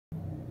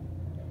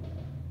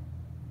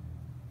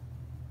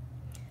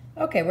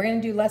Okay, we're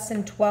going to do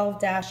lesson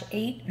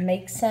 12-8,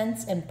 make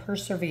sense and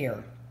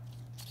persevere.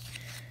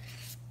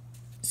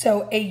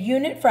 So a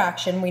unit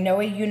fraction, we know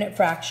a unit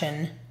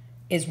fraction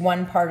is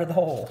one part of the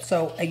whole.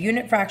 So a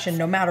unit fraction,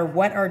 no matter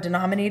what our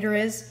denominator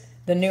is,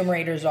 the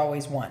numerator is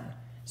always 1.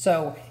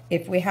 So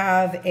if we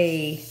have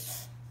a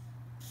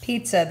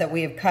pizza that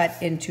we have cut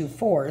into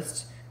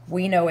fourths,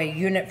 we know a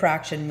unit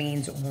fraction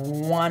means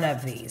one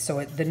of these.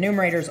 So the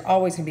numerator is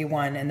always going to be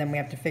 1, and then we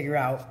have to figure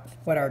out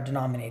what our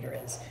denominator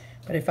is.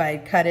 But if I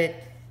cut it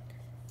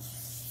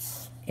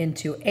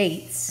into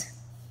eighths,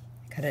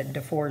 cut it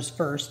into fours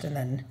first, and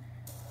then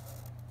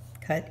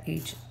cut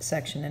each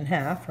section in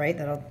half, right?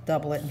 That'll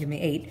double it and give me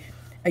 8.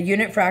 A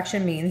unit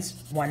fraction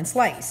means 1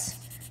 slice.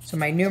 So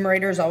my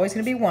numerator is always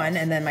going to be 1,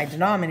 and then my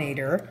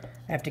denominator,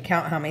 I have to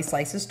count how many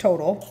slices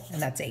total, and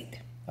that's 8.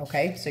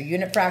 Okay, so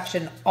unit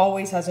fraction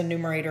always has a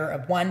numerator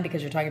of 1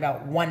 because you're talking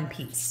about one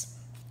piece.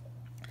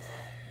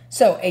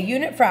 So a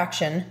unit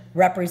fraction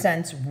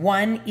represents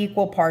one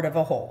equal part of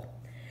a whole.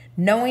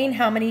 Knowing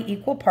how many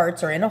equal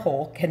parts are in a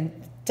whole can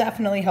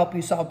definitely help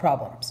you solve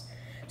problems.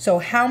 So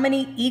how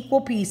many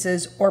equal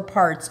pieces or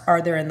parts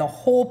are there in the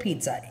whole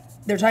pizza?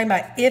 They're talking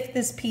about if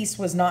this piece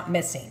was not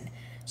missing.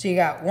 So you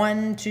got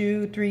 1,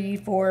 2, 3,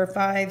 4,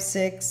 5,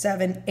 6,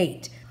 7,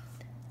 8.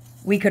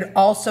 We could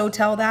also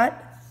tell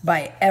that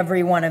by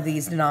every one of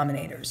these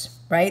denominators,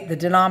 right? The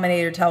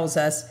denominator tells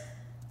us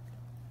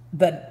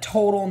the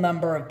total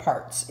number of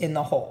parts in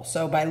the whole.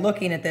 So by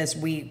looking at this,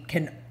 we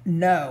can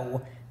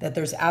know that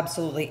there's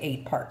absolutely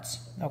 8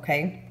 parts,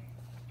 okay?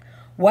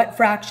 What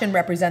fraction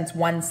represents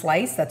 1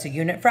 slice? That's a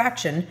unit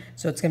fraction,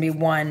 so it's going to be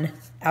 1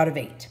 out of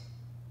 8.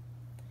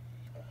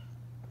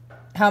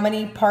 How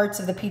many parts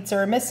of the pizza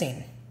are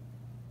missing?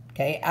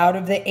 Okay, out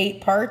of the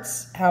 8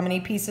 parts, how many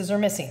pieces are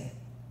missing?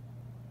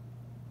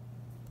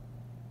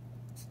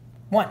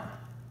 1.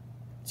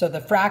 So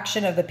the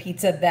fraction of the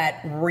pizza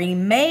that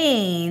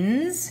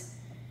remains,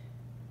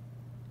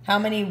 how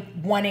many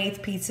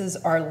 1/8 pieces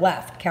are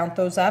left? Count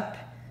those up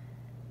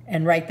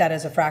and write that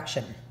as a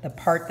fraction, the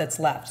part that's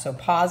left. So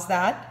pause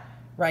that,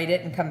 write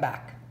it, and come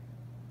back.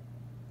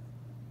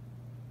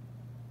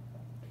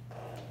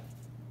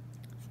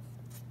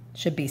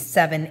 Should be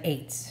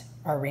 7/8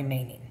 are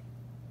remaining.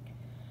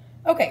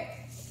 Okay.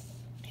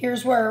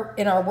 Here's where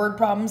in our word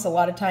problems, a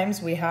lot of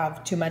times we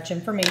have too much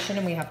information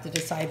and we have to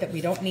decide that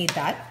we don't need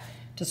that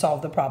to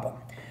solve the problem.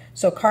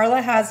 So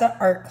Carla has an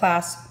art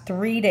class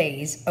 3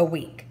 days a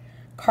week.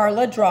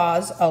 Carla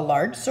draws a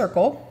large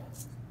circle.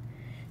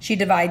 She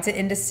divides it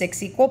into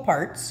 6 equal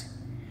parts.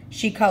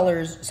 She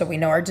colors, so we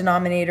know our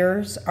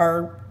denominators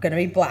are going to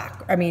be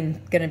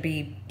going to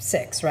be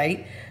 6,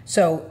 right?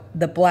 So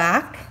the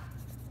black,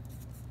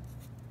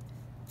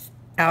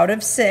 out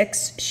of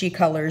 6, she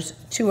colors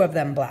 2 of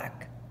them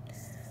black.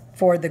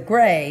 For the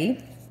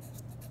gray,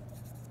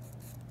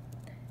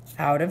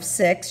 out of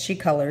 6, she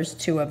colors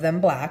 2 of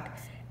them black,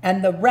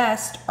 and the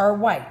rest are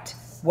white.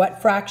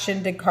 What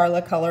fraction did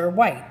Carla color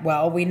white?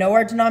 Well, we know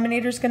our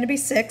denominator is going to be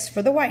 6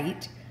 for the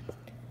white,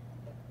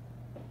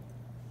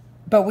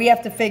 but we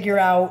have to figure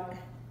out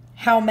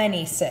how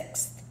many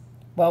 6.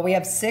 Well, we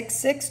have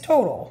 6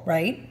 total,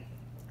 right?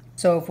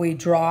 So if we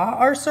draw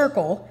our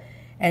circle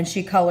and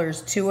she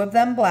colors 2 of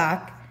them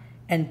black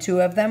and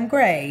 2 of them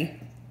gray,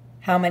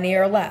 how many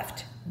are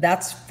left?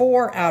 That's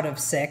 4 out of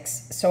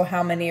 6, so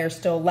how many are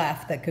still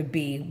left that could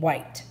be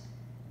white?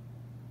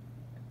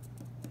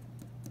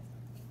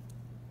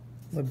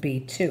 Would be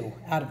 2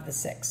 out of the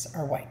 6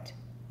 are white,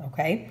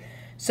 okay?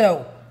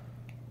 So,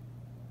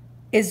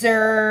 is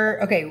there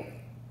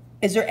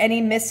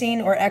any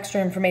missing or extra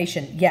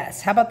information?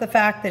 Yes. How about the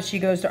fact that she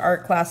goes to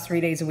art class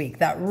 3 days a week?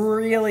 That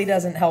really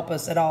doesn't help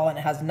us at all and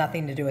it has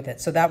nothing to do with it.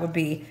 So that would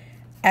be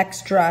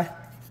extra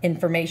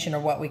information, or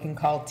what we can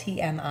call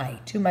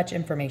TMI, too much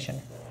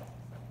information.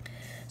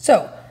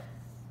 So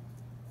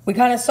we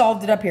kind of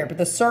solved it up here, but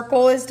the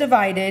circle is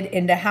divided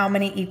into how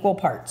many equal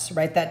parts?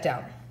 Write that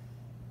down.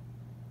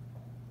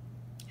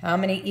 How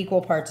many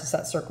equal parts is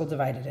that circle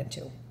divided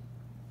into?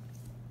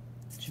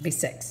 It should be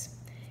 6.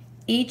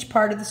 Each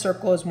part of the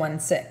circle is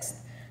 1/6.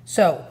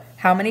 So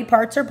how many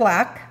parts are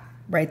black?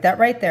 Write that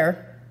right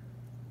there.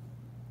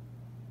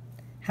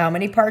 How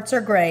many parts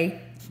are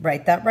gray?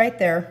 Write that right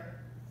there.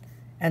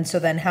 And so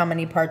then how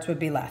many parts would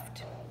be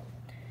left?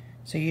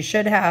 So you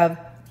should have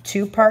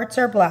 2 parts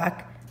are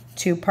black,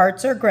 2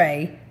 parts are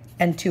gray,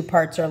 and 2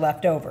 parts are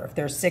left over. If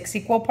there's 6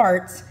 equal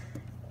parts,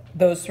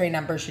 those 3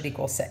 numbers should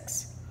equal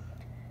 6.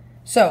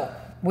 So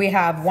we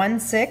have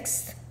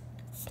 1/6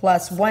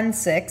 plus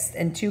 1/6,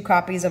 and 2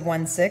 copies of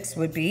 1/6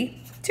 would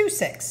be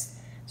 2/6.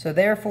 So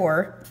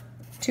therefore,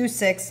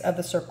 2/6 of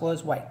the circle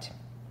is white.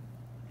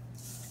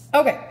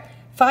 Okay,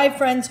 5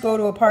 friends go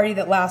to a party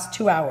that lasts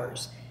 2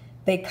 hours.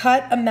 They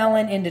cut a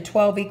melon into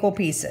 12 equal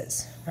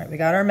pieces. All right, we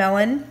got our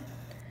melon.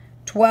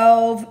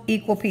 12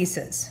 equal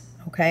pieces,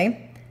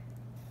 okay?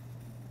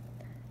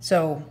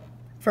 So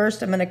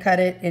first I'm going to cut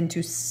it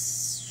into,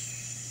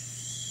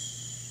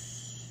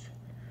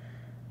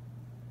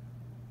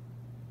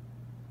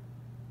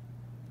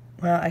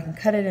 well, I can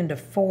cut it into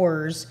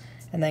 4s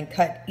and then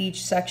cut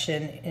each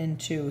section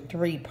into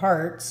 3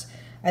 parts.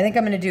 I think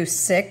I'm going to do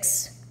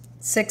 6,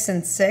 6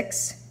 and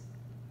 6.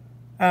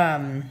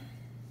 So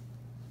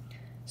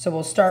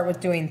we'll start with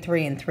doing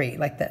 3 and 3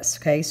 like this,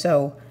 okay?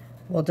 So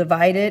we'll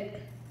divide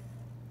it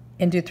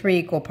into 3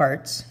 equal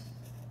parts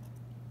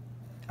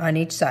on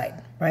each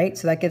side, right?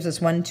 So that gives us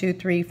 1, 2,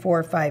 3,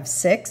 4, 5,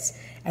 6,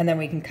 and then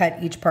we can cut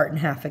each part in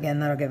half again.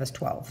 That'll give us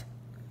 12.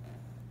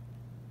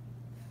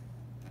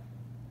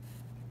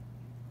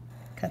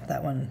 Cut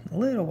that one a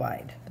little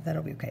wide, but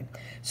that'll be okay.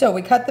 So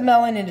we cut the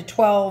melon into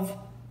 12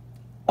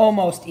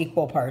 almost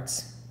equal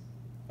parts.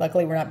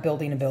 Luckily, we're not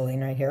building a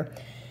building right here.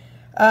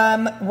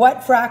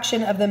 What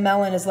fraction of the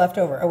melon is left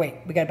over? Oh, wait,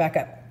 we got to back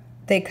up.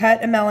 They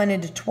cut a melon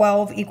into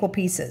 12 equal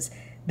pieces.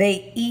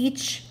 They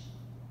each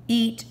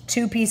eat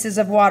 2 pieces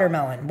of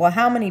watermelon. Well,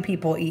 how many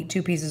people eat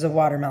 2 pieces of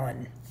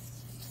watermelon?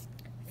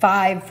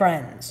 5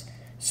 friends.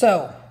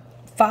 So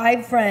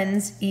 5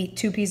 friends eat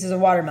 2 pieces of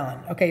watermelon.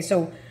 Okay,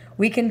 so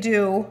we can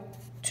do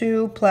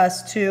 2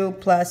 plus 2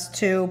 plus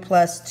 2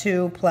 plus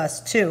 2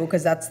 plus 2,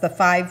 because that's the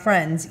 5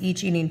 friends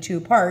each eating 2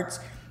 parts.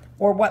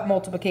 Or what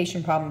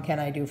multiplication problem can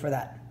I do for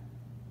that?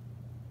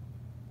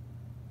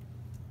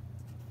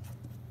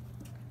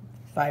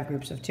 5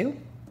 groups of 2.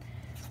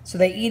 So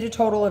they eat a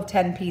total of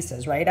 10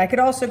 pieces, right? I could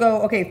also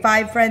go, okay,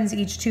 5 friends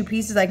each 2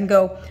 pieces. I can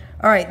go,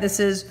 all right, this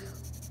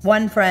is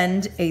 1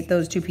 friend ate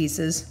those 2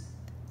 pieces.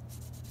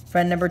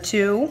 Friend number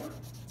 2.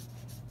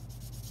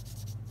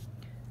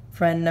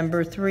 Friend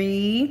number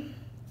 3.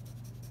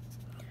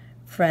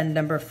 Friend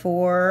number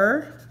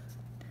 4.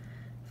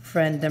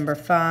 Friend number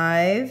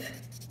 5.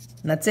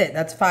 And that's it.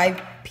 That's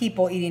 5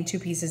 people eating 2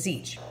 pieces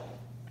each.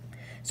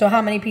 So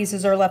how many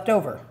pieces are left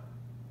over?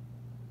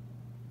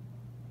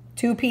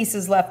 2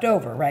 pieces left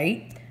over,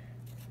 right?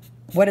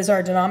 What is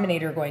our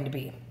denominator going to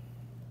be?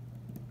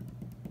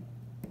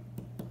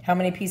 How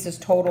many pieces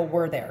total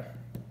were there?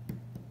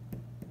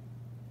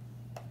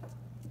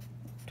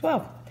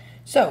 12.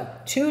 So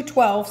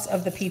 2/12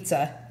 of the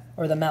pizza,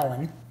 or the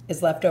melon,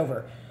 is left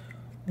over.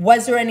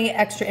 Was there any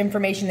extra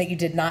information that you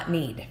did not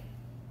need?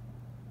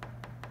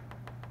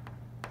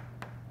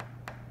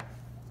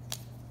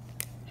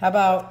 How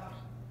about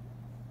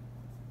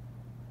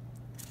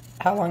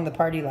how long the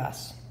party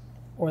lasts,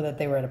 or that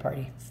they were at a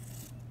party?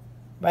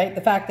 Right?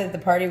 The fact that the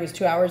party was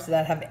 2 hours, did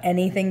that have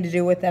anything to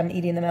do with them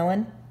eating the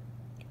melon?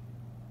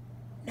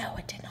 No,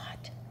 it did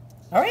not.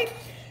 All right.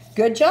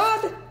 Good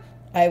job.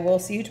 I will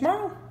see you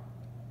tomorrow.